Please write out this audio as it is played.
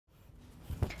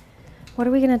What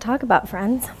are we going to talk about,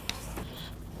 friends?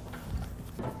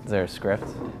 Is there a script?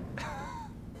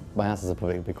 My answers are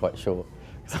probably going to be quite short,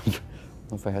 because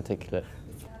I'm very articulate.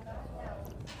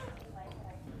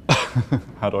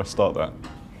 How do I start that?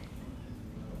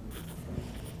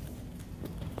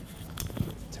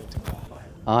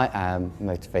 I am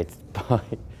motivated by...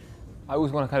 I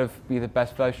always want to kind of be the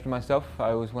best version of myself. I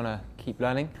always want to keep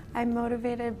learning. I'm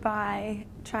motivated by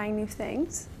trying new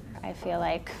things. I feel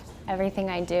like everything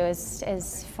I do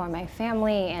is for my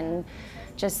family and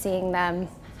just seeing them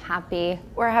happy.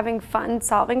 We're having fun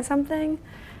solving something,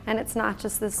 and it's not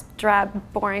just this drab,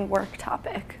 boring work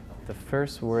topic. The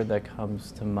first word that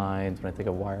comes to mind when I think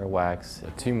of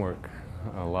WIREWAX, teamwork.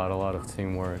 A lot of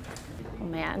teamwork. Oh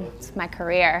man, it's my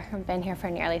career. I've been here for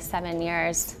nearly 7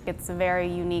 years. It's a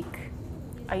very unique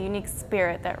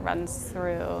spirit that runs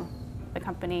through the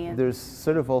company. There's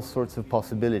sort of all sorts of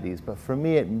possibilities, but for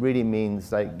me it really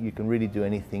means like you can really do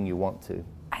anything you want to.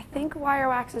 I think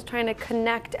WIREWAX is trying to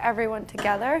connect everyone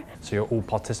together. So you're all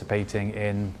participating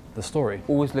in the story?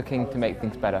 Always looking to make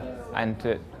things better,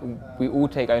 and we all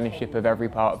take ownership of every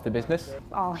part of the business.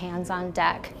 All hands on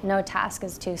deck. No task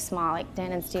is too small. Like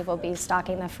Dan and Steve will be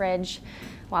stocking the fridge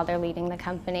while they're leading the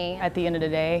company. At the end of the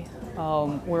day,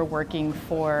 we're working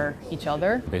for each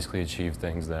other. Basically achieve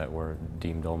things that were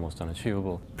deemed almost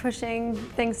unachievable. Pushing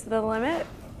things to the limit.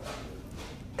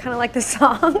 Kind of like the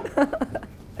song.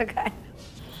 Okay.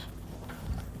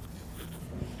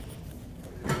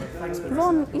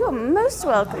 Yvonne, you're most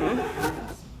welcome.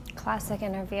 Classic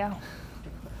interview.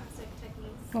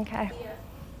 Okay.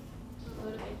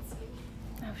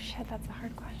 Oh shit, that's a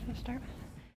hard question to start with.